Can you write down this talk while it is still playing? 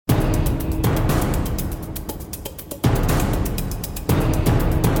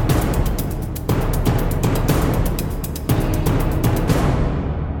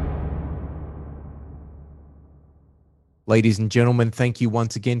Ladies and gentlemen, thank you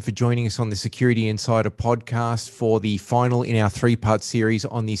once again for joining us on the Security Insider podcast for the final in our three-part series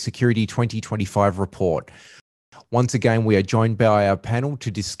on the Security 2025 report. Once again, we are joined by our panel to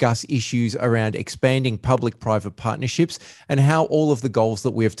discuss issues around expanding public-private partnerships and how all of the goals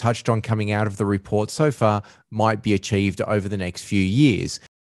that we have touched on coming out of the report so far might be achieved over the next few years.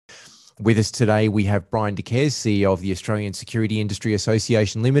 With us today, we have Brian Decaires, CEO of the Australian Security Industry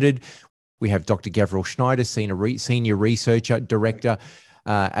Association Limited. We have Dr. Gavril Schneider, Senior Researcher Director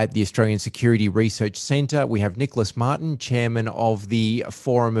at the Australian Security Research Centre. We have Nicholas Martin, Chairman of the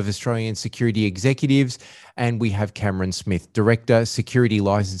Forum of Australian Security Executives. And we have Cameron Smith, Director, Security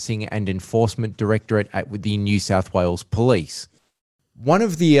Licensing and Enforcement Directorate at the New South Wales Police. One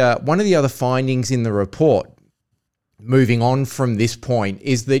of the other findings in the report, moving on from this point,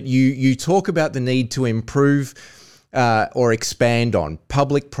 is that you talk about the need to improve or expand on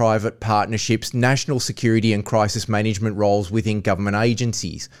public-private partnerships, national security and crisis management roles within government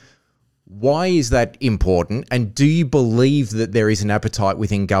agencies. Why is that important? And do you believe that there is an appetite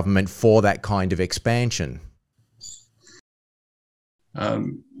within government for that kind of expansion?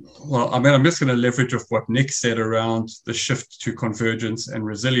 I'm just going to leverage off what Nick said around the shift to convergence and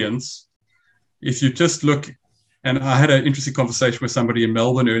resilience. If you just look, and I had an interesting conversation with somebody in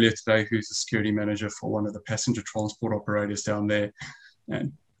Melbourne earlier today who's a security manager for one of the passenger transport operators down there.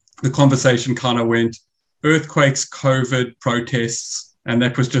 And the conversation kind of went earthquakes, COVID, protests, and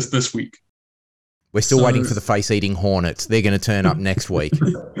that was just this week. We're still waiting for the face-eating hornets. They're going to turn up next week.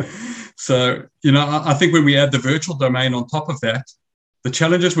 So, I think when we add the virtual domain on top of that, the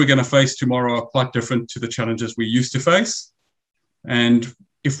challenges we're going to face tomorrow are quite different to the challenges we used to face. And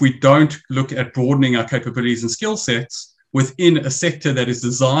if we don't look at broadening our capabilities and skill sets within a sector that is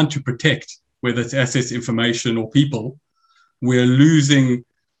designed to protect, whether it's assets, information, or people, we're losing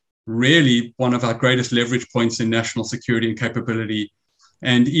really one of our greatest leverage points in national security and capability.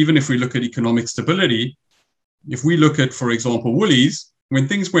 And even if we look at economic stability, if we look at, for example, Woolies, when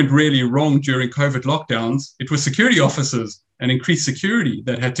things went really wrong during COVID lockdowns, it was security officers and increased security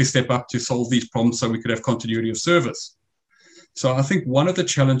that had to step up to solve these problems so we could have continuity of service. So I think one of the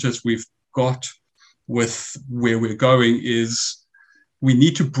challenges we've got with where we're going is we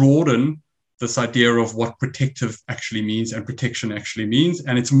need to broaden this idea of what protective actually means and protection actually means.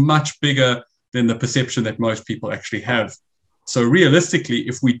 And it's much bigger than the perception that most people actually have. So realistically,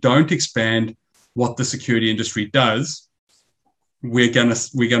 if we don't expand what the security industry does, we're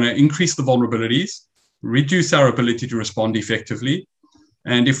gonna increase the vulnerabilities, reduce our ability to respond effectively.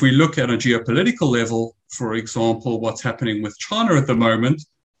 And if we look at a geopolitical level, for example, what's happening with China at the moment,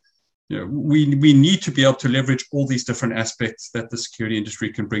 we need to be able to leverage all these different aspects that the security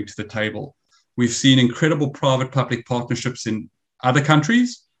industry can bring to the table. We've seen incredible private-public partnerships in other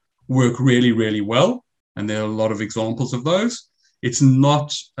countries work really, really well, and there are a lot of examples of those. It's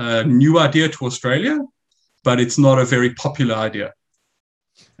not a new idea to Australia, but it's not a very popular idea.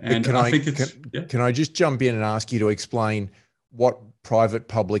 And can I just jump in and ask you to explain what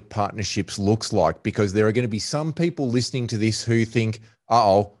private-public partnerships looks like? Because there are going to be some people listening to this who think,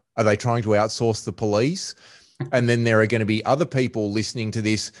 are they trying to outsource the police? And then there are going to be other people listening to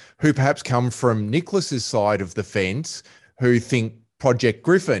this who perhaps come from Nicholas's side of the fence who think Project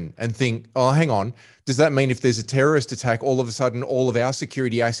Griffin and think, oh, hang on, does that mean if there's a terrorist attack, all of a sudden all of our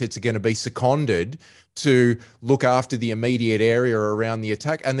security assets are going to be seconded to look after the immediate area around the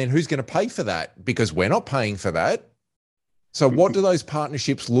attack? And then who's going to pay for that? Because we're not paying for that. So what do those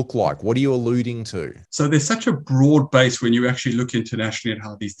partnerships look like? What are you alluding to? So there's such a broad base when you actually look internationally at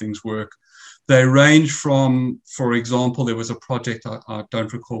how these things work. They range from, for example, there was a project, I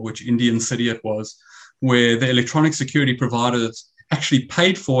don't recall which Indian city it was, where the electronic security providers actually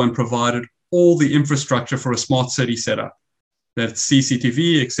paid for and provided all the infrastructure for a smart city setup. That's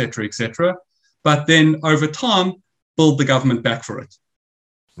CCTV, et cetera, but then over time, build the government back for it.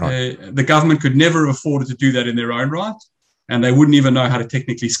 Right. The government could never have afforded to do that in their own right, and they wouldn't even know how to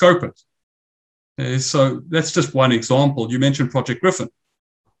technically scope it. So that's just one example. You mentioned Project Griffin.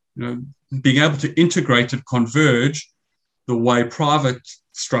 Being able to integrate and converge the way private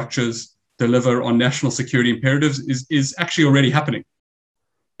structures deliver on national security imperatives is actually already happening.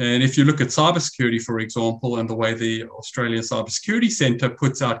 And if you look at cybersecurity, for example, and the way the Australian Cybersecurity Centre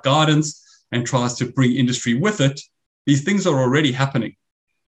puts out guidance and tries to bring industry with it, these things are already happening.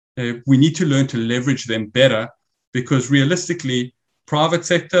 We need to learn to leverage them better, because realistically, private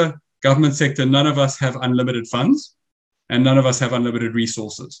sector, government sector, none of us have unlimited funds and none of us have unlimited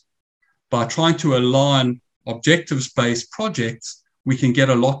resources. By trying to align objectives-based projects, we can get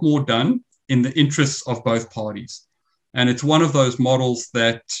a lot more done in the interests of both parties. And it's one of those models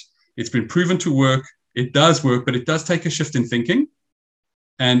that it's been proven to work it does work, but it does take a shift in thinking.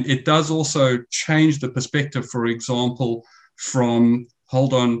 And it does also change the perspective, for example, from,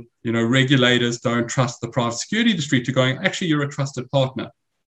 hold on, regulators don't trust the private security industry, to going, actually, you're a trusted partner.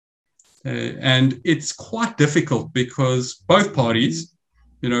 And it's quite difficult because both parties,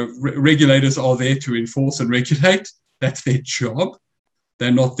 regulators are there to enforce and regulate. That's their job.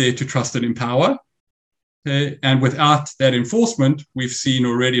 They're not there to trust and empower. And without that enforcement, we've seen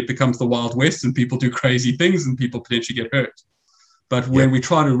already it becomes the Wild West and people do crazy things and people potentially get hurt. But when we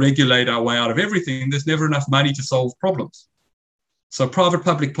try to regulate our way out of everything, there's never enough money to solve problems. So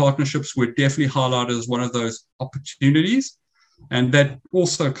private-public partnerships were definitely highlighted as one of those opportunities. And that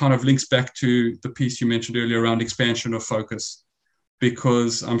also kind of links back to the piece you mentioned earlier around expansion of focus,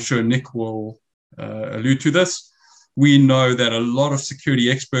 because I'm sure Nick will allude to this. We know that a lot of security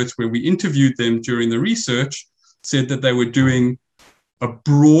experts, when we interviewed them during the research, said that they were doing a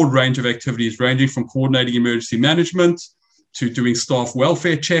broad range of activities, ranging from coordinating emergency management to doing staff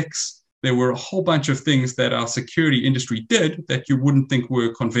welfare checks. There were a whole bunch of things that our security industry did that you wouldn't think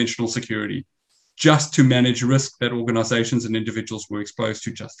were conventional security, just to manage risk that organizations and individuals were exposed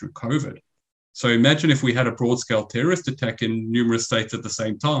to just through COVID. So imagine if we had a broad-scale terrorist attack in numerous states at the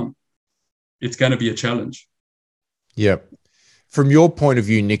same time. It's going to be a challenge. Yeah. From your point of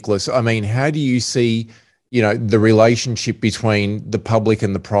view, Nicholas, I mean, how do you see, the relationship between the public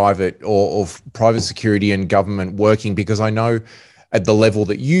and the private, or private security and government working? Because I know at the level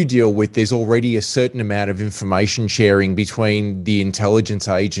that you deal with, there's already a certain amount of information sharing between the intelligence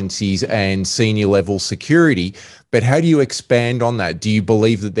agencies and senior level security. But how do you expand on that? Do you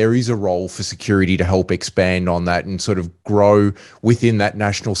believe that there is a role for security to help expand on that and sort of grow within that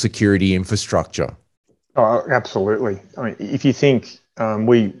national security infrastructure? Oh, absolutely. I mean, if you think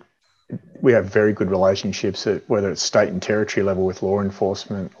we have very good relationships at whether it's state and territory level with law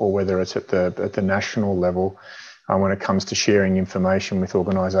enforcement, or whether it's at the national level when it comes to sharing information with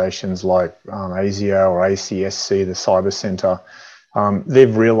organisations like ASIO or ACSC, the Cyber Centre.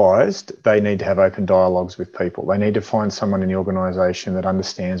 They've realised they need to have open dialogues with people. They need to find someone in the organisation that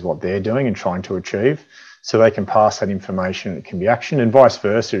understands what they're doing and trying to achieve, so they can pass that information. It can be action, and vice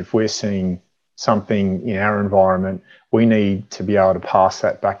versa. If we're seeing something in our environment, we need to be able to pass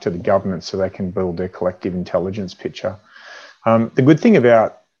that back to the government so they can build their collective intelligence picture. The good thing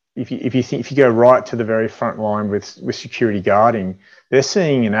about if you go right to the very front line with security guarding, they're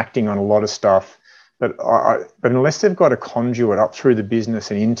seeing and acting on a lot of stuff, but unless they've got a conduit up through the business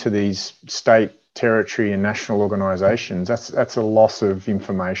and into these state, territory and national organisations, that's a loss of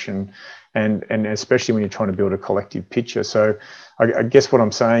information, and especially when you're trying to build a collective picture. So I guess what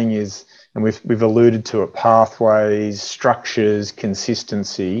I'm saying is, and we've alluded to it, pathways, structures,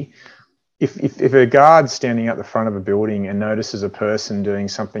 consistency. If a guard's standing at the front of a building and notices a person doing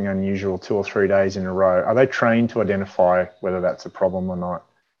something unusual 2 or 3 days in a row, are they trained to identify whether that's a problem or not?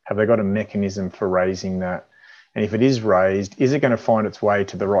 Have they got a mechanism for raising that? And if it is raised, is it going to find its way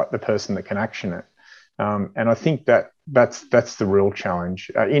to the person that can action it? And I think that's the real challenge.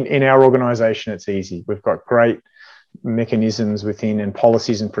 In our organisation, it's easy. We've got great mechanisms within and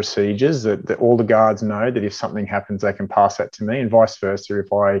policies and procedures that all the guards know that if something happens, they can pass that to me, and vice versa.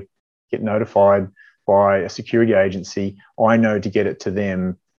 If I get notified by a security agency, I know to get it to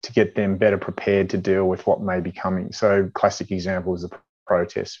them to get them better prepared to deal with what may be coming. So classic example is the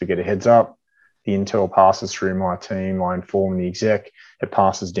protests. We get a heads up, the intel passes through my team, I inform the exec, it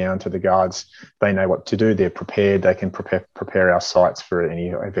passes down to the guards. They know what to do, they're prepared, they can prepare our sites for any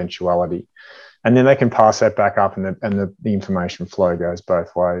eventuality. And then they can pass that back up, and the information flow goes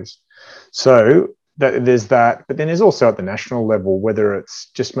both ways. So there's that, but then there's also at the national level, whether it's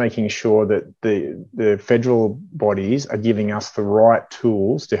just making sure that the federal bodies are giving us the right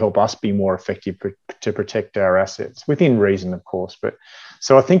tools to help us be more effective to protect our assets, within reason, of course. But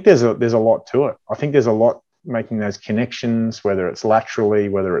so I think there's a lot to it. I think there's a lot making those connections, whether it's laterally,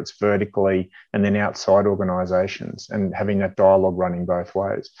 whether it's vertically, and then outside organisations, and having that dialogue running both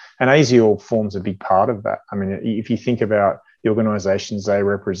ways. And ASIO forms a big part of that. I mean, if you think about the organisations they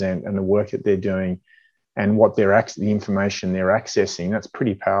represent and the work that they're doing and what the information they're accessing, that's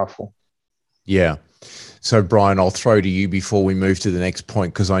pretty powerful. Yeah. So, Brian, I'll throw to you before we move to the next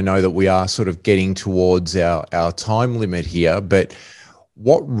point, because I know that we are sort of getting towards our time limit here. But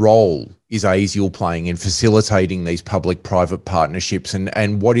what role is ASIO playing in facilitating these public-private partnerships,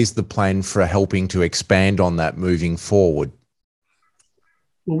 and what is the plan for helping to expand on that moving forward?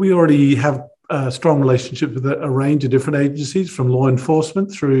 Well, we already have a strong relationship with a range of different agencies, from law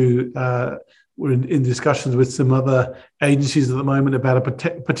enforcement through we're in discussions with some other agencies at the moment about a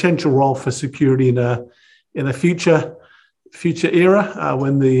potential role for security in a future future era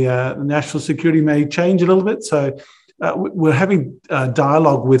when the national security may change a little bit. So we're having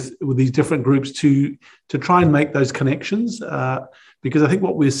dialogue with these different groups to try and make those connections, because I think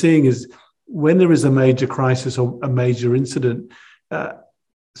what we're seeing is when there is a major crisis or a major incident,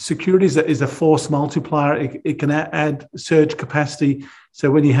 security is a force multiplier. It can add surge capacity.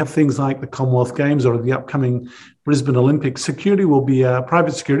 So when you have things like the Commonwealth Games or the upcoming Brisbane Olympics,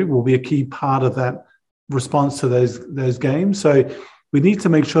 private security will be a key part of that response to those games. So we need to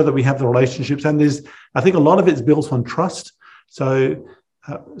make sure that we have the relationships, and I think a lot of it's built on trust. So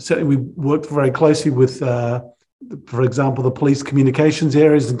certainly we worked very closely with, for example, the police communications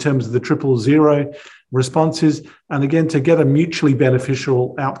areas in terms of the 000 responses, and again to get a mutually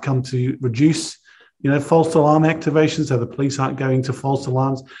beneficial outcome to reduce, false alarm activations, so the police aren't going to false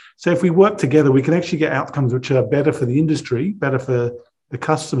alarms. So if we work together, we can actually get outcomes which are better for the industry, better for the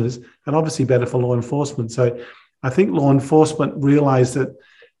customers, and obviously better for law enforcement. So I think law enforcement realize that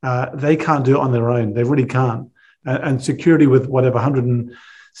they can't do it on their own. They really can't. And security with whatever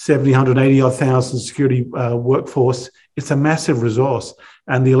 170, 180 odd thousand security workforce, it's a massive resource.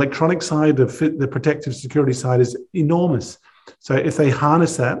 And the electronic side, the protective security side is enormous. So if they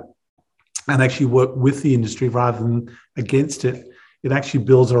harness that and actually work with the industry rather than against it, it actually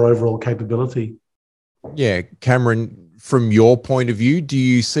builds our overall capability. Yeah, Cameron, from your point of view, do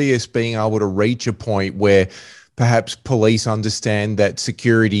you see us being able to reach a point where perhaps police understand that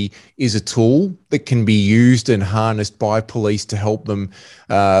security is a tool that can be used and harnessed by police to help them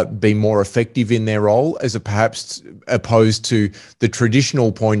be more effective in their role, as perhaps opposed to the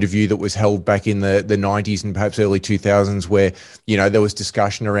traditional point of view that was held back in the 90s and perhaps early 2000s, where, there was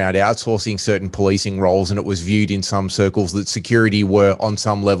discussion around outsourcing certain policing roles, and it was viewed in some circles that security were on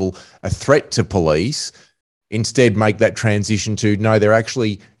some level a threat to police. Instead, make that transition to, no, they're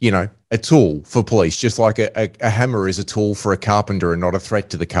actually, a tool for police, just like a hammer is a tool for a carpenter and not a threat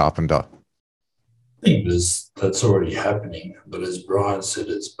to the carpenter. I think that's already happening, but as Brian said,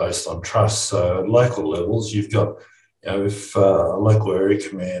 it's based on trust. So at local levels, you've got, if a local area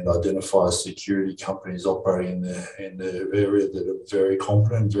command identifies security companies operating in the area that are very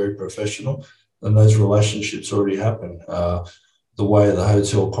competent, very professional, then those relationships already happen. The way the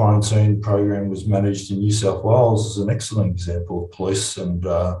hotel quarantine program was managed in New South Wales is an excellent example of police and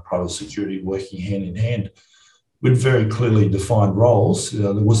private security working hand in hand with very clearly defined roles.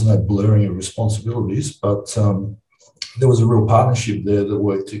 There was no blurring of responsibilities, but there was a real partnership there that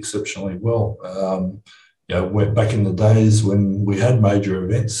worked exceptionally well. Back in the days when we had major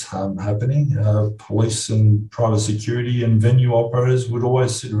events happening, police and private security and venue operators would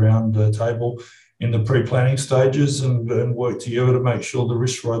always sit around a table in the pre-planning stages and work together to make sure the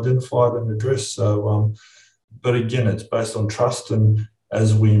risks were identified and addressed. So, but again, it's based on trust, and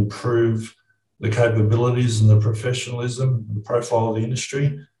as we improve the capabilities and the professionalism and the profile of the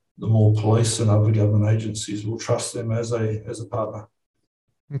industry, the more police and other government agencies will trust them as a partner.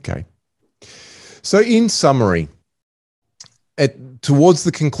 Okay. So in summary, towards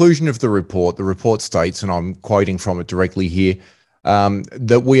the conclusion of the report states, and I'm quoting from it directly here,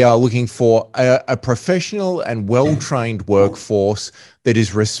 that we are looking for a professional and well-trained workforce that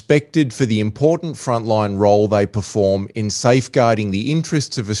is respected for the important frontline role they perform in safeguarding the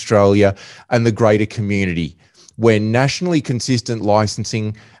interests of Australia and the greater community, where nationally consistent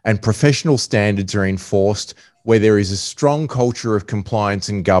licensing and professional standards are enforced, where there is a strong culture of compliance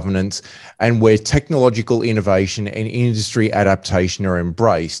and governance, and where technological innovation and industry adaptation are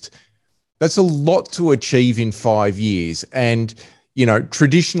embraced. That's a lot to achieve in 5 years. And,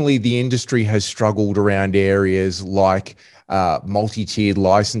 traditionally the industry has struggled around areas like multi-tiered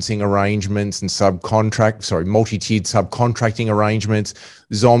licensing arrangements and multi-tiered subcontracting arrangements,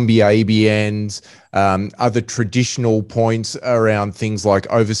 zombie ABNs, other traditional points around things like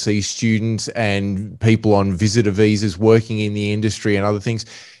overseas students and people on visitor visas working in the industry and other things.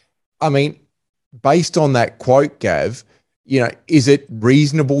 I mean, based on that quote, Gav, is it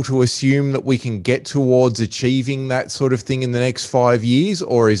reasonable to assume that we can get towards achieving that sort of thing in the next 5 years,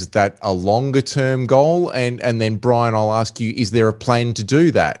 or is that a longer term goal? And then Brian, I'll ask you, is there a plan to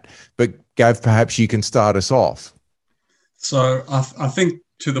do that? But Gav, perhaps you can start us off. So I think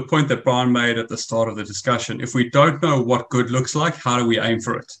to the point that Brian made at the start of the discussion, if we don't know what good looks like, how do we aim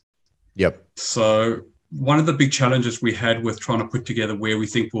for it? Yep. So one of the big challenges we had with trying to put together where we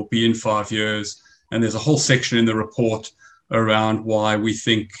think we'll be in 5 years, and there's a whole section in the report around why we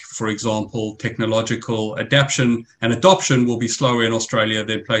think, for example, technological adaptation and adoption will be slower in Australia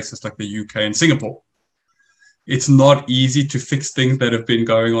than places like the UK and Singapore. It's not easy to fix things that have been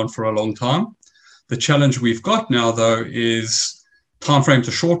going on for a long time. The challenge we've got now, though, is timeframes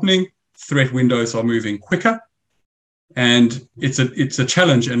are shortening, threat windows are moving quicker, And it's a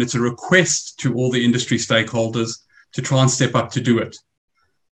challenge, and it's a request to all the industry stakeholders to try and step up to do it.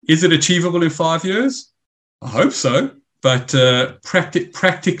 Is it achievable in 5 years? I hope so. But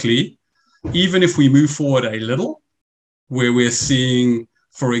practically, even if we move forward a little, where we're seeing,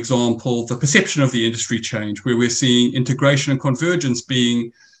 for example, the perception of the industry change, where we're seeing integration and convergence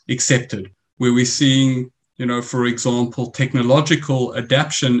being accepted, where we're seeing, for example, technological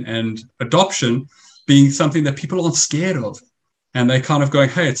adaptation and adoption being something that people aren't scared of. And they're kind of going,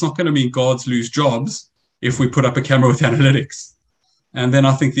 hey, it's not going to mean guards lose jobs if we put up a camera with analytics. And then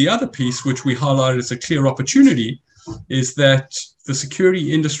I think the other piece, which we highlighted as a clear opportunity, is that the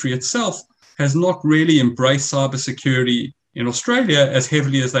security industry itself has not really embraced cybersecurity in Australia as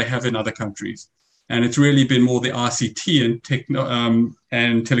heavily as they have in other countries. And it's really been more the ICT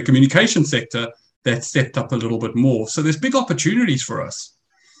and telecommunication sector that stepped up a little bit more. So there's big opportunities for us.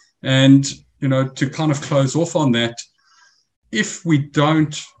 And, to kind of close off on that, if we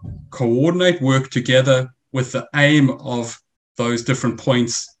don't coordinate, work together with the aim of those different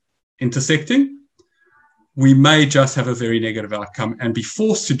points intersecting, we may just have a very negative outcome and be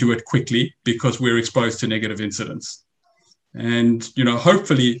forced to do it quickly because we're exposed to negative incidents. And,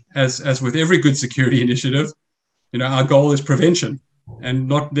 hopefully, as with every good security initiative, our goal is prevention and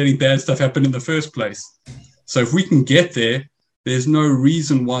not letting bad stuff happen in the first place. So if we can get there, there's no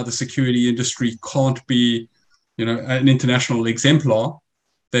reason why the security industry can't be, an international exemplar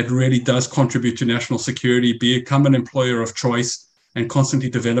that really does contribute to national security, become an employer of choice, and constantly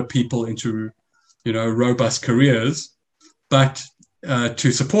develop people into, robust careers. But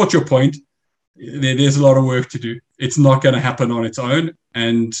to support your point, there's a lot of work to do. It's not going to happen on its own,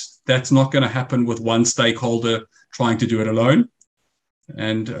 and that's not going to happen with one stakeholder trying to do it alone.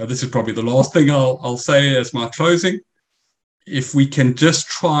 And this is probably the last thing I'll say as my closing. If we can just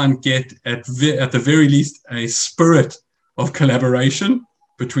try and get, at the very least, a spirit of collaboration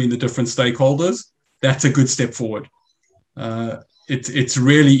between the different stakeholders, that's a good step forward. It's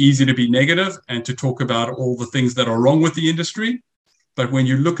really easy to be negative and to talk about all the things that are wrong with the industry. But when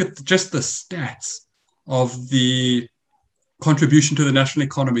you look at just the stats of the contribution to the national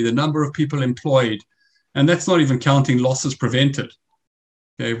economy, the number of people employed, and that's not even counting losses prevented,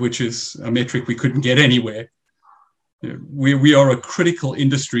 okay, which is a metric we couldn't get anywhere. We are a critical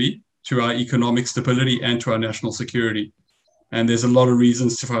industry to our economic stability and to our national security. And there's a lot of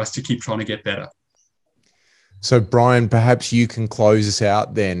reasons for us to keep trying to get better. So, Brian, perhaps you can close us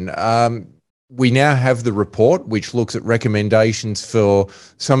out then. We now have the report, which looks at recommendations for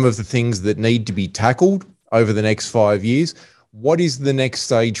some of the things that need to be tackled over the next 5 years. What is the next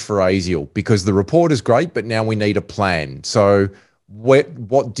stage for ASIAL? Because the report is great, but now we need a plan. So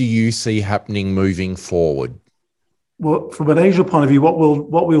what do you see happening moving forward? Well, from an ASIAL point of view,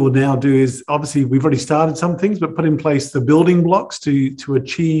 what we will now do is, obviously we've already started some things, but put in place the building blocks to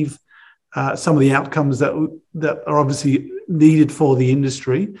achieve some of the outcomes that are obviously needed for the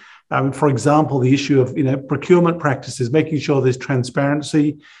industry. For example, the issue of procurement practices, making sure there's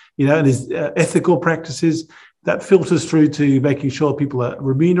transparency, and there's ethical practices that filters through to making sure people are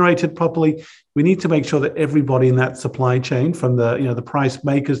remunerated properly. We need to make sure that everybody in that supply chain, from the price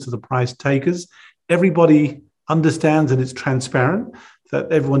makers to the price takers, everybody understands and it's transparent, that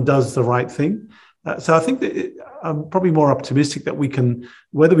everyone does the right thing. So I think that I'm probably more optimistic that we can,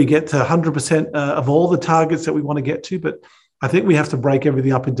 whether we get to 100% of all the targets that we want to get to, but I think we have to break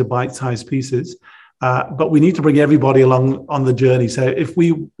everything up into bite-sized pieces. But we need to bring everybody along on the journey. So if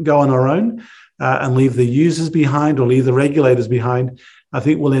we go on our own and leave the users behind or leave the regulators behind, I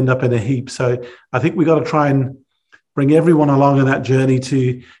think we'll end up in a heap. So I think we've got to try and bring everyone along on that journey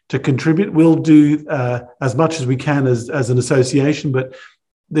to contribute. We'll do as much as we can as an association, but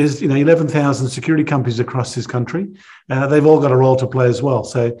there's 11,000 security companies across this country. They've all got a role to play as well.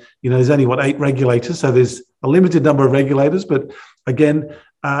 So there's only 8 regulators. So there's a limited number of regulators, but again,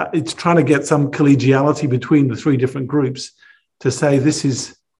 it's trying to get some collegiality between the 3 different groups to say this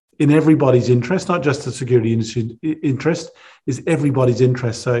is in everybody's interest, not just the security industry interest, is everybody's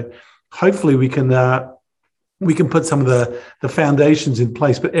interest. So hopefully we can put some of the foundations in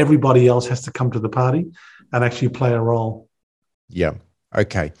place, but everybody else has to come to the party and actually play a role. Yeah.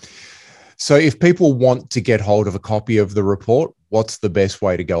 Okay. So if people want to get hold of a copy of the report, what's the best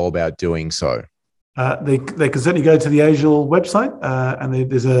way to go about doing so? They can certainly go to the ASIAL website and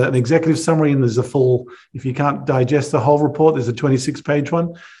there's an executive summary and there's a full, if you can't digest the whole report, there's a 26-page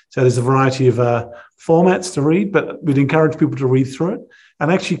one. So there's a variety of formats to read, but we'd encourage people to read through it and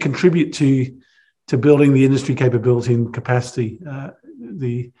actually contribute to building the industry capability and capacity.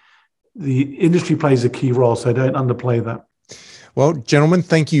 The industry plays a key role, so don't underplay that. Well, gentlemen,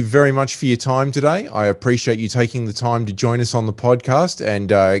 thank you very much for your time today. I appreciate you taking the time to join us on the podcast. And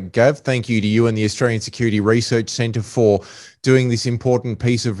Gav, thank you to you and the Australian Security Research Centre for doing this important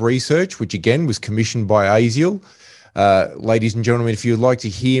piece of research, which again was commissioned by ASIAL. Ladies and gentlemen, if you'd like to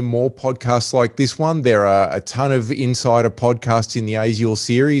hear more podcasts like this one, there are a ton of insider podcasts in the ASIAL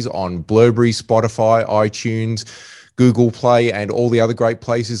series on Blueberry, Spotify, iTunes, Google Play, and all the other great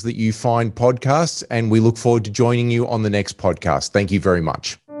places that you find podcasts. And we look forward to joining you on the next podcast. Thank you very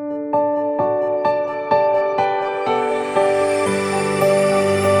much.